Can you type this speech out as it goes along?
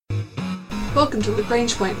Welcome to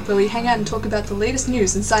Lagrange Point, where we hang out and talk about the latest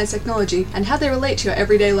news in science technology and how they relate to your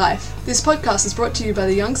everyday life. This podcast is brought to you by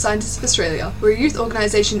the Young Scientists of Australia. We're a youth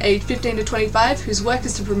organisation aged 15 to 25 whose work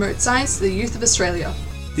is to promote science to the youth of Australia.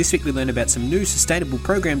 This week we learn about some new sustainable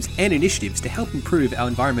programs and initiatives to help improve our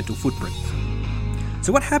environmental footprint.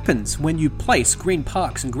 So what happens when you place green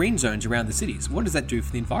parks and green zones around the cities? What does that do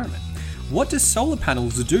for the environment? What does solar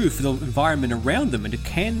panels do for the environment around them, and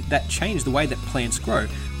can that change the way that plants grow?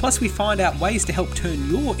 Plus we find out ways to help turn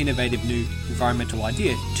your innovative new environmental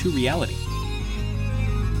idea to reality.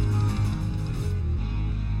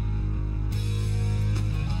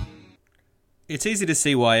 It's easy to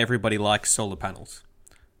see why everybody likes solar panels.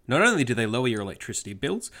 Not only do they lower your electricity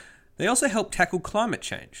bills, they also help tackle climate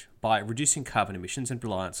change by reducing carbon emissions and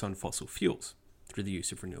reliance on fossil fuels through the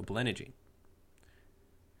use of renewable energy.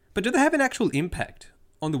 But do they have an actual impact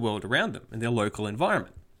on the world around them and their local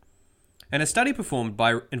environment? And a study performed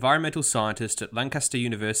by environmental scientists at Lancaster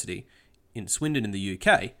University in Swindon in the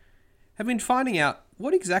UK have been finding out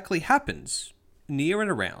what exactly happens near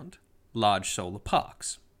and around large solar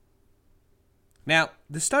parks. Now,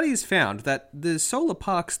 the study has found that the solar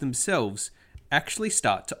parks themselves actually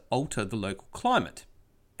start to alter the local climate,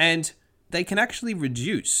 and they can actually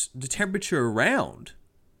reduce the temperature around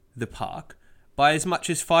the park by as much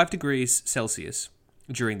as 5 degrees Celsius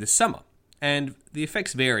during the summer, and the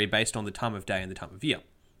effects vary based on the time of day and the time of year.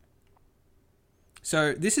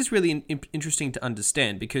 So this is really interesting to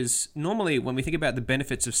understand, because normally when we think about the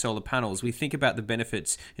benefits of solar panels, we think about the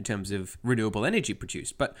benefits in terms of renewable energy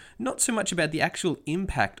produced, but not so much about the actual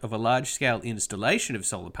impact of a large-scale installation of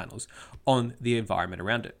solar panels on the environment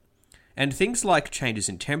around it. And things like changes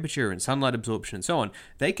in temperature and sunlight absorption and so on,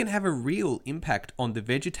 they can have a real impact on the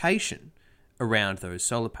vegetation around those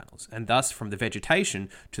solar panels, and thus from the vegetation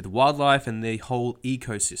to the wildlife and the whole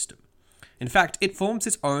ecosystem. In fact, it forms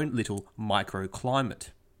its own little microclimate.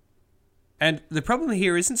 And the problem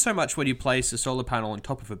here isn't so much when you place a solar panel on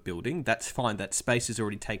top of a building. That's fine, that space is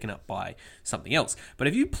already taken up by something else. But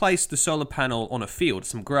if you place the solar panel on a field,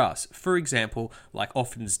 some grass, for example, like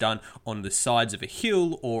often is done on the sides of a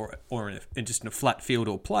hill or just in a flat field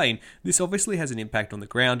or plain, this obviously has an impact on the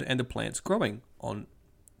ground and the plants growing on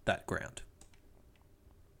that ground.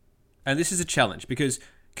 And this is a challenge because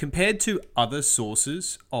compared to other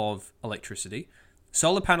sources of electricity,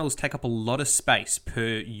 solar panels take up a lot of space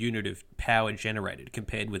per unit of power generated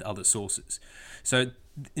compared with other sources. So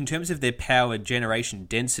in terms of their power generation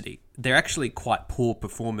density, they're actually quite poor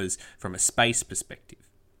performers from a space perspective.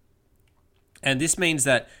 And this means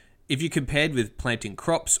that if you compared with planting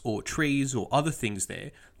crops or trees or other things there,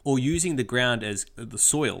 or using the ground as the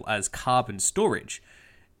soil as carbon storage,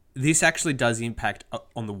 this actually does impact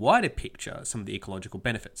on the wider picture some of the ecological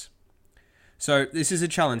benefits. So this is a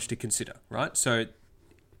challenge to consider, right? So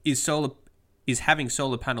is having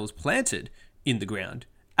solar panels planted in the ground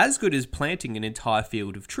as good as planting an entire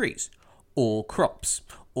field of trees or crops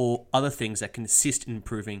or other things that can assist in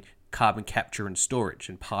improving carbon capture and storage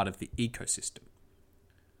and part of the ecosystem?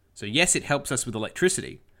 So yes, it helps us with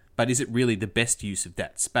electricity, but is it really the best use of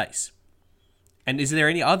that space? And is there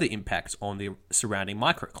any other impacts on the surrounding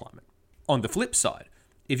microclimate? On the flip side,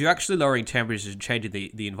 if you're actually lowering temperatures and changing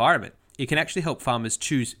the environment, it can actually help farmers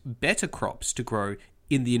choose better crops to grow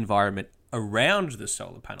in the environment around the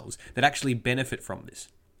solar panels that actually benefit from this.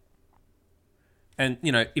 And,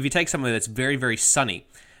 if you take somewhere that's very, very sunny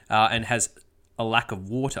and has a lack of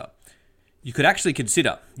water, you could actually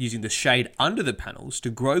consider using the shade under the panels to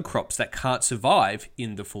grow crops that can't survive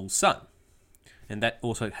in the full sun. And that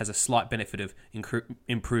also has a slight benefit of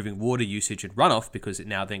improving water usage and runoff, because it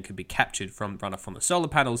now then can be captured from runoff from the solar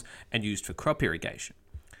panels and used for crop irrigation.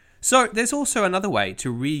 So there's also another way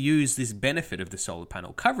to reuse this benefit of the solar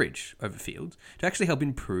panel coverage over fields to actually help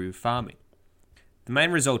improve farming. The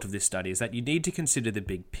main result of this study is that you need to consider the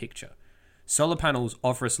big picture. Solar panels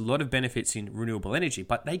offer us a lot of benefits in renewable energy,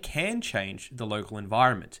 but they can change the local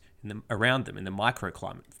environment around them in the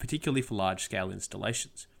microclimate, particularly for large-scale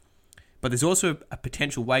installations. But there's also a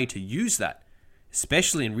potential way to use that,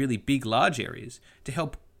 especially in really big, large areas, to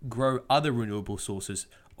help grow other renewable sources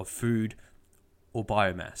of food or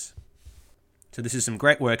biomass. So this is some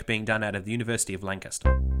great work being done out of the University of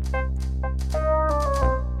Lancaster.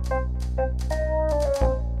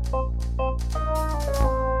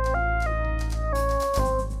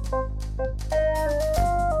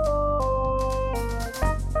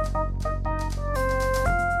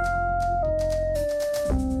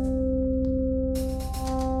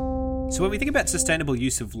 So when we think about sustainable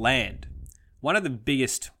use of land, one of the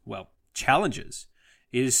biggest, challenges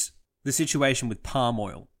is the situation with palm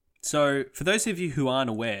oil. So for those of you who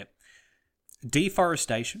aren't aware,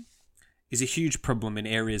 deforestation is a huge problem in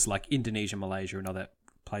areas like Indonesia, Malaysia, and other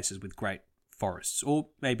places with great forests, or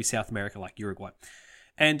maybe South America like Uruguay.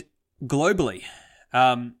 And globally,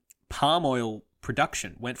 palm oil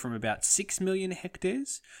production went from about 6 million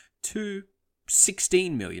hectares to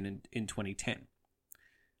 16 million in 2010,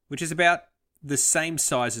 which is about the same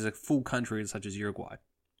size as a full country such as Uruguay.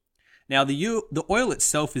 Now, the oil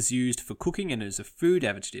itself is used for cooking and as a food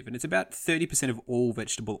additive, and it's about 30% of all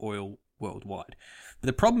vegetable oil worldwide. But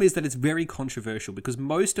the problem is that it's very controversial because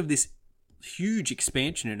most of this huge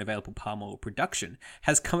expansion in available palm oil production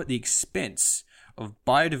has come at the expense of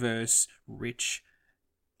biodiverse, rich,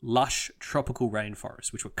 lush tropical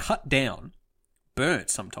rainforests, which were cut down, burnt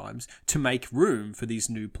sometimes, to make room for these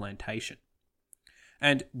new plantation.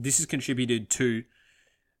 And this has contributed to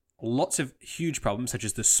lots of huge problems such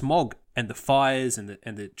as the smog and the fires and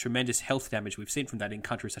the tremendous health damage we've seen from that in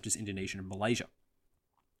countries such as Indonesia and Malaysia.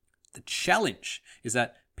 The challenge is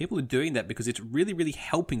that people are doing that because it's really, really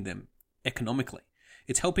helping them economically.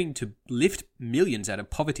 It's helping to lift millions out of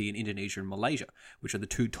poverty in Indonesia and Malaysia, which are the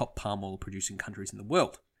two top palm oil producing countries in the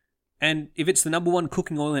world. And if it's the number one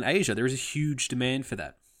cooking oil in Asia, there is a huge demand for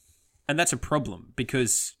that. And that's a problem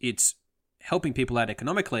because it's helping people out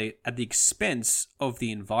economically at the expense of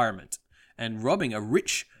the environment and robbing a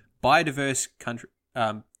rich, biodiverse country,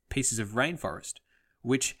 pieces of rainforest,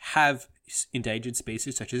 which have endangered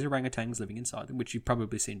species such as orangutans living inside them, which you've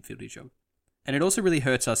probably seen footage of. And it also really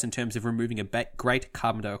hurts us in terms of removing a great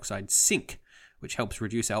carbon dioxide sink, which helps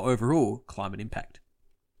reduce our overall climate impact.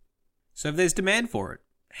 So if there's demand for it,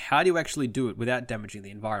 how do you actually do it without damaging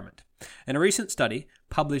the environment? And a recent study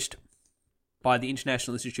published by the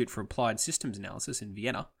International Institute for Applied Systems Analysis in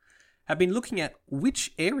Vienna have been looking at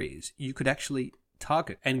which areas you could actually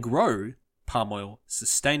target and grow palm oil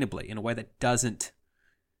sustainably in a way that doesn't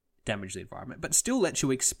damage the environment, but still lets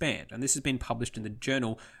you expand. And this has been published in the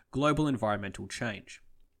journal Global Environmental Change.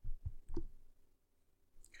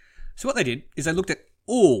 So what they did is they looked at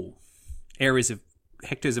all areas of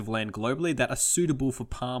hectares of land globally that are suitable for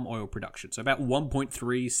palm oil production. So about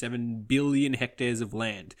 1.37 billion hectares of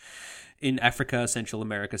land in Africa, Central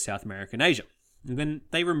America, South America, and Asia. And then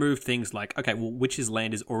they removed things like, okay, well, which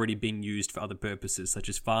land is already being used for other purposes, such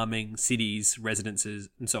as farming, cities, residences,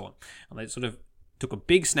 and so on. And they sort of took a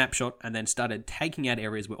big snapshot and then started taking out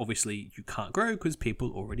areas where obviously you can't grow because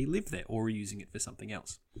people already live there or are using it for something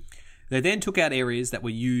else. They then took out areas that were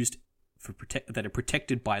used that are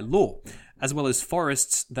protected by law, as well as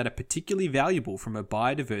forests that are particularly valuable from a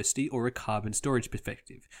biodiversity or a carbon storage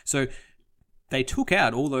perspective. So they took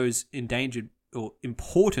out all those endangered or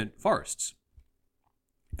important forests.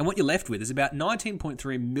 And what you're left with is about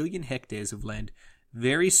 19.3 million hectares of land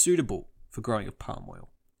very suitable for growing of palm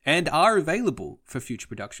oil and are available for future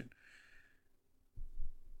production.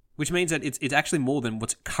 Which means that it's actually more than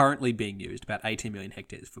what's currently being used, about 18 million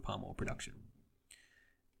hectares for palm oil production.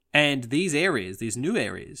 And these areas, these new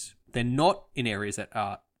areas, they're not in areas that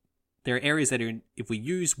are, they're areas that are, if we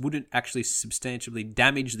use, wouldn't actually substantially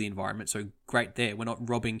damage the environment. So great there. We're not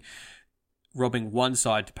robbing one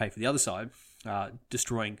side to pay for the other side,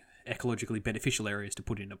 destroying ecologically beneficial areas to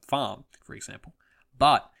put in a farm, for example.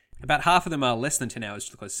 But about half of them are less than 10 hours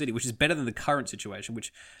to the closest city, which is better than the current situation,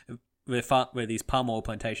 where these palm oil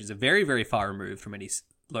plantations are very, very far removed from any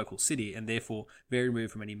local city and therefore very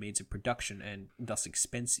removed from any means of production and thus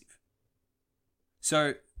expensive.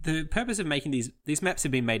 So the purpose of making these maps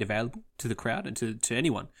have been made available to the crowd and to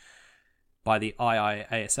anyone by the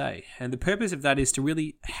IIASA. And the purpose of that is to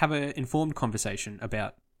really have an informed conversation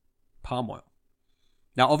about palm oil.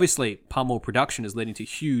 Now, obviously, palm oil production is leading to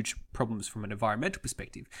huge problems from an environmental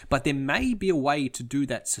perspective, but there may be a way to do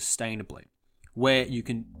that sustainably, where you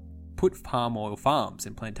can put palm oil farms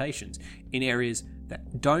and plantations in areas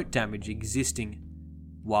that don't damage existing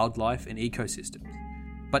wildlife and ecosystems,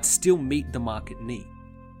 but still meet the market need,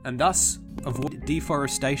 and thus avoid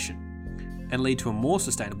deforestation and lead to a more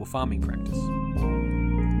sustainable farming practice.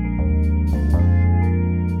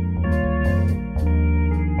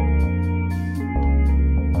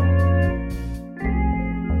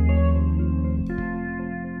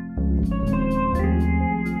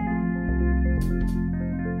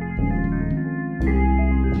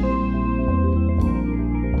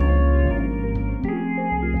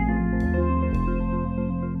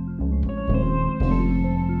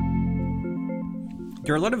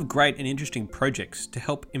 There are a lot of great and interesting projects to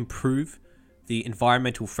help improve the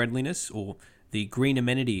environmental friendliness or the green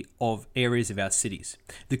amenity of areas of our cities.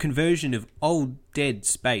 The conversion of old dead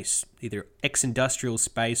space, either ex-industrial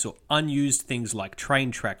space or unused things like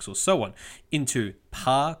train tracks or so on, into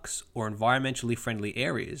parks or environmentally friendly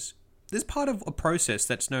areas This is part of a process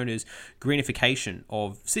that's known as greenification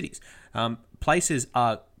of cities. Places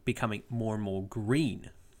are becoming more and more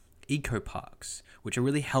green. Eco-parks, which are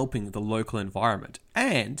really helping the local environment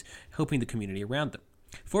and helping the community around them.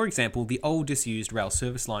 For example, the old disused rail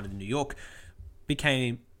service line in New York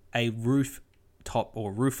became a rooftop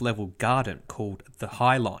or roof-level garden called the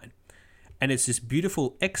High Line. And it's this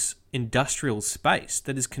beautiful ex-industrial space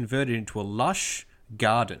that is converted into a lush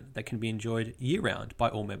garden that can be enjoyed year-round by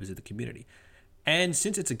all members of the community. And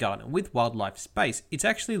since it's a garden with wildlife space, it's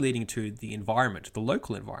actually leading to the environment, the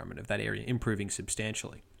local environment of that area, improving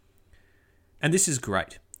substantially. And this is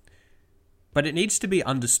great, but it needs to be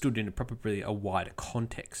understood in probably a wider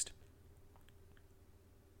context.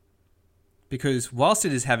 Because whilst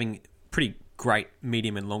it is having pretty great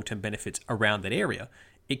medium and long-term benefits around that area,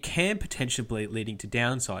 it can potentially leading to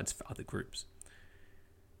downsides for other groups.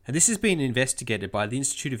 And this has been investigated by the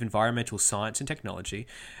Institute of Environmental Science and Technology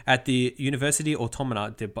at the University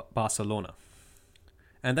Autónoma de Barcelona.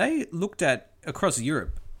 And they looked at, across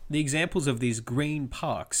Europe, the examples of these green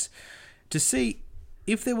parks to see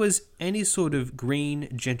if there was any sort of green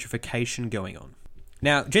gentrification going on.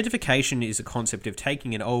 Now, gentrification is a concept of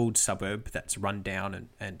taking an old suburb that's run down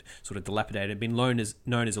and sort of dilapidated, been known as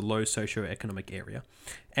a low socioeconomic area,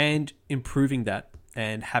 and improving that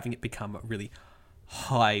and having it become a really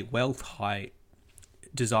high wealth, high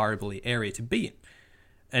desirable area to be in.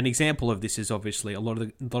 An example of this is obviously a lot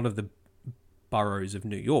of the boroughs of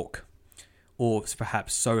New York, or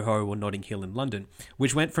perhaps Soho or Notting Hill in London,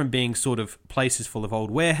 which went from being sort of places full of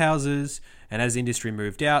old warehouses, and as industry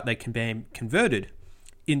moved out, they can be converted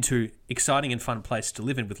into exciting and fun place to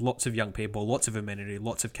live in with lots of young people, lots of amenity,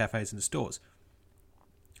 lots of cafes and stores.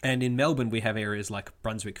 And in Melbourne, we have areas like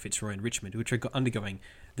Brunswick, Fitzroy and Richmond, which are undergoing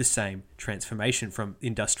the same transformation from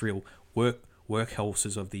industrial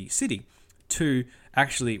workhorses of the city to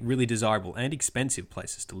actually really desirable and expensive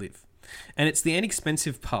places to live. And it's the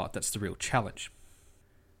inexpensive part that's the real challenge.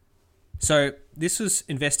 So this was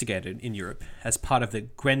investigated in Europe as part of the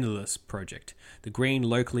Grenellus project, the Green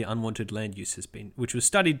Locally Unwanted Land Use which was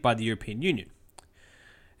studied by the European Union.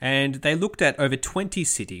 And they looked at over 20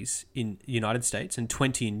 cities in the United States and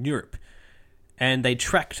 20 in Europe. And they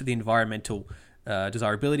tracked the environmental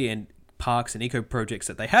desirability and parks and eco projects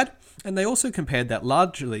that they had. And they also compared that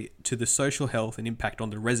largely to the social health and impact on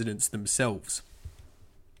the residents themselves.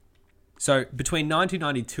 So between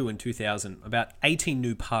 1992 and 2000, about 18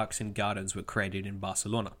 new parks and gardens were created in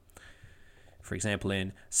Barcelona. For example,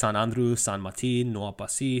 in Sant Andreu, Sant Martín, Nou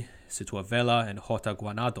Passy, Situa Vella, and Horta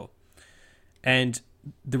Guanado. And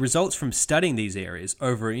the results from studying these areas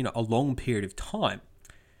over a long period of time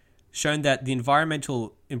shown that the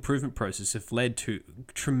environmental improvement process have led to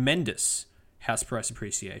tremendous house price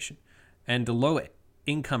appreciation, and the lower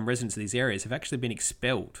income residents of these areas have actually been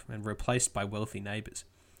expelled and replaced by wealthy neighbours.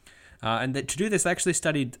 And to do this, they actually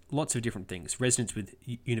studied lots of different things: residents with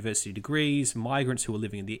university degrees, migrants who were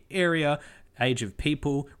living in the area, age of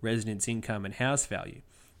people, residents' income, and house value.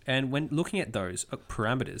 And when looking at those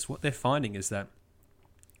parameters, what they're finding is that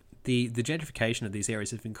the gentrification of these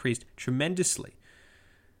areas has increased tremendously,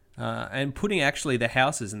 and putting actually the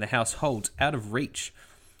houses and the households out of reach.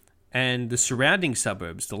 And the surrounding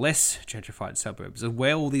suburbs, the less gentrified suburbs, are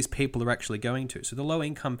where all these people are actually going to. So the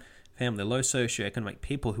low-income family, low socioeconomic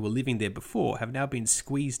people who were living there before have now been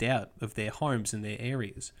squeezed out of their homes and their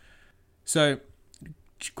areas. So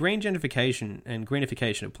green gentrification and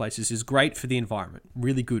greenification of places is great for the environment,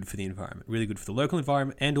 really good for the environment, really good for the local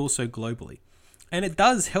environment, and also globally. And it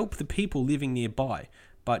does help the people living nearby,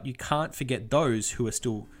 but you can't forget those who are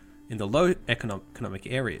still in the low economic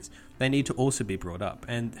areas. They need to also be brought up,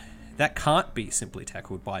 and that can't be simply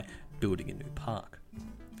tackled by building a new park.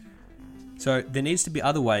 So there needs to be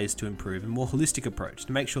other ways to improve, a more holistic approach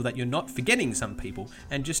to make sure that you're not forgetting some people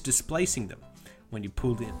and just displacing them when you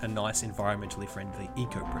pull in a nice environmentally friendly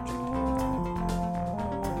eco project.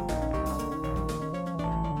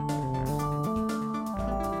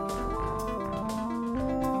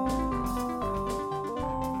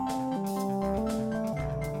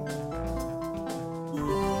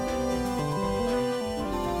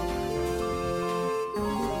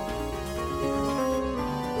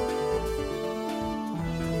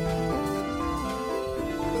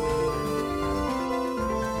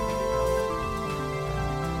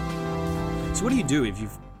 So what do you do if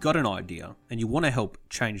you've got an idea and you want to help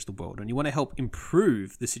change the world and you want to help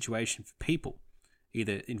improve the situation for people,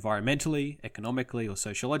 either environmentally, economically, or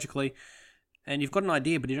sociologically, and you've got an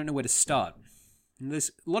idea but you don't know where to start? And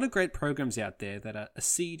there's a lot of great programs out there that are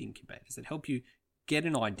seed incubators that help you get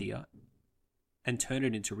an idea and turn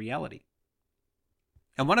it into reality.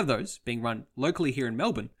 And one of those, being run locally here in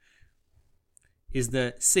Melbourne, is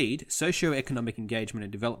the SEED, Socio-Economic Engagement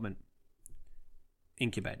and Development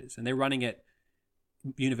Incubators. And they're running at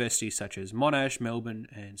universities such as Monash, Melbourne,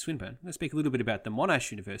 and Swinburne. I'm going to speak a little bit about the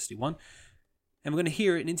Monash University one. And we're going to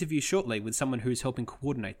hear an interview shortly with someone who's helping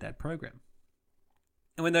coordinate that program.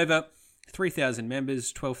 And with over 3,000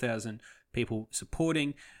 members, 12,000 people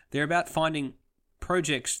supporting, they're about finding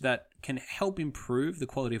projects that can help improve the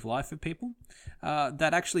quality of life of people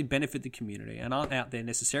that actually benefit the community and aren't out there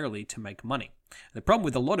necessarily to make money. The problem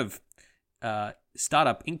with a lot of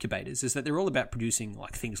startup incubators is that they're all about producing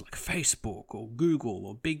like things like Facebook or Google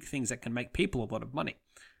or big things that can make people a lot of money.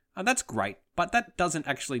 And that's great, but that doesn't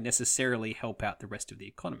actually necessarily help out the rest of the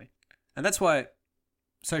economy. And that's why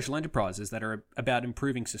social enterprises that are about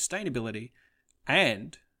improving sustainability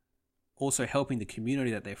and also helping the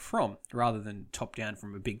community that they're from, rather than top down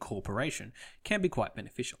from a big corporation, can be quite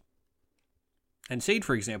beneficial. And Seed,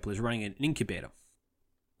 for example, is running an incubator,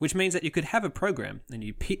 which means that you could have a program and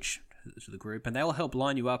you pitch to the group and they'll help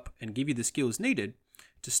line you up and give you the skills needed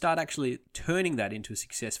to start actually turning that into a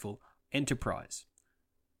successful enterprise.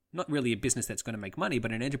 Not really a business that's going to make money,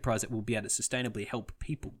 but an enterprise that will be able to sustainably help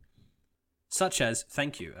people. Such as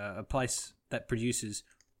Thank You, a place that produces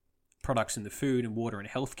products in the food and water and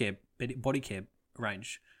healthcare, body care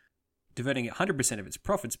range, diverting 100% of its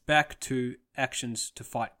profits back to actions to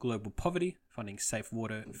fight global poverty, funding safe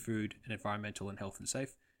water, food, and environmental and health and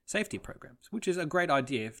safety programs, which is a great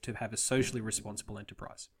idea to have a socially responsible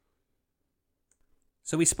enterprise.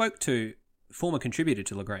 So we spoke to former contributor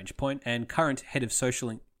to Lagrange Point and current head of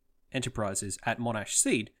social enterprises at Monash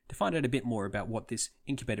Seed to find out a bit more about what this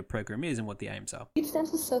incubator program is and what the aims are. It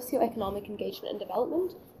stands for Socio-Economic Engagement and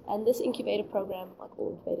Development, and this incubator program, like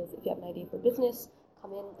all incubators, if you have an idea for a business,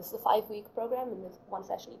 come in. This is a 5-week program, and there's one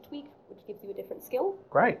session each week, which gives you a different skill.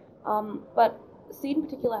 Great. But Seed in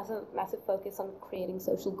particular has a massive focus on creating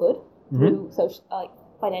social good through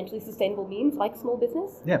financially sustainable means, like small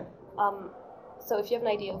business. Yeah. So if you have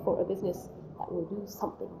an idea for a business that will do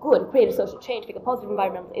something good, create a social change, make a positive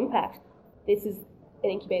environmental impact, this is an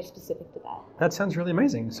incubator specific to that. That sounds really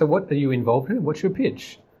amazing. So what are you involved in? What's your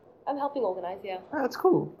pitch? I'm helping organise, yeah. Oh, that's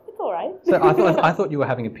cool. It's all right. So I thought you were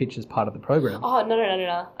having a pitch as part of the program. Oh,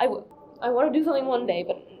 no. I want to do something one day,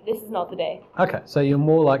 but this is not the day. Okay, so you're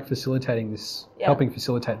more like facilitating this, helping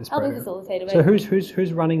facilitate this program. Helping facilitate it. So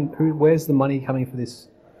who's running? Where's the money coming for this?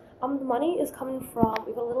 The money is coming from,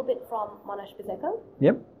 we've got a little bit from Monash Bizeco.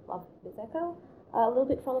 Yep. Love Bizeco. A little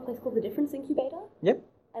bit from a place called The Difference Incubator. Yep.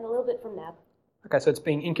 And a little bit from NAB. Okay, so it's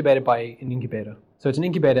being incubated by an incubator. So it's an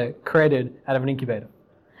incubator created out of an incubator.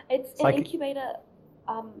 It's an incubator.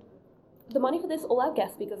 The money for this, all our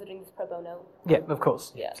guest speakers are doing this pro bono. Yeah, of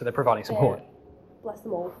course. Yeah. So they're providing support. Bless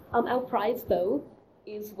them all. Our prize, though,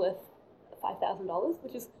 is worth $5,000,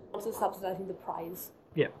 which is also subsidising the prize.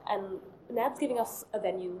 Yeah. And NAB's giving us a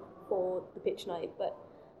venue for the pitch night, but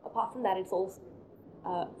apart from that, it's all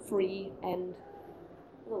free and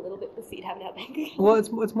a little bit for Seed having our bank account. Well,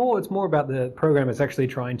 it's more about the program is actually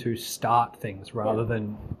trying to start things rather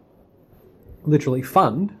than literally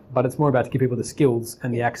fund, but it's more about to give people the skills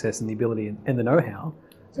and the access and the ability and the know-how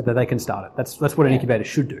so that they can start it. That's what an incubator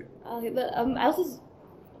should do. Ours is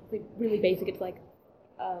really basic. It's like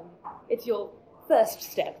it's your first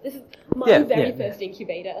step. This is my very first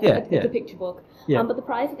incubator. It's a picture book. Yeah. But the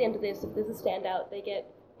prize at the end of this, if there's a standout, they get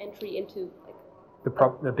entry into like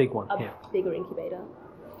the big one. A bigger incubator.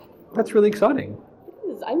 That's really exciting.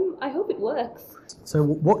 It is. I hope it works. So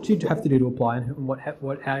what do you have to do to apply, and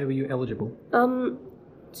how are you eligible?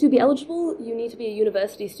 To be eligible, you need to be a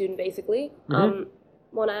university student, basically.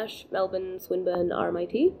 Mm-hmm. Monash, Melbourne, Swinburne,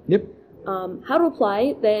 RMIT. Yep. How to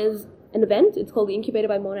apply? There's an event. It's called the Incubator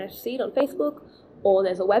by Monash Seed on Facebook, or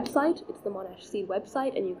there's a website. It's the Monash Seed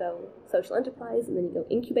website, and you go social enterprise, and then you go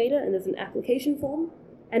incubator, and there's an application form,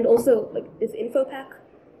 and also like this info pack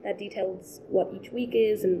that details what each week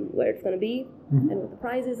is and where it's going to be, and what the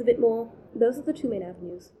prize is a bit more. Those are the two main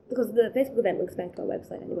avenues, because the Facebook event links back to our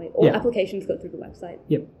website anyway. All applications go through the website.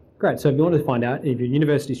 Yep. Great. So if you want to find out if you're a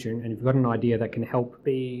university student and you've got an idea that can help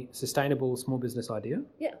be a sustainable small business idea,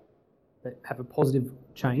 that have a positive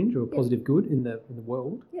change or a positive good in the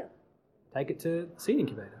world, take it to Seed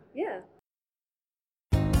Incubator. Yeah.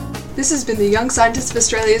 This has been the Young Scientists of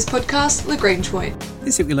Australia's podcast, Lagrange Point.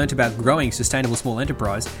 This week we learnt about growing sustainable small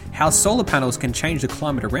enterprise, how solar panels can change the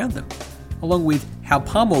climate around them, along with how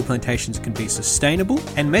palm oil plantations can be sustainable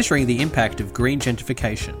and measuring the impact of green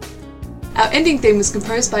gentrification. Our ending theme was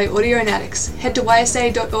composed by Audionautics. Head to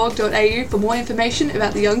ysa.org.au for more information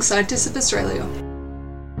about the Young Scientists of Australia.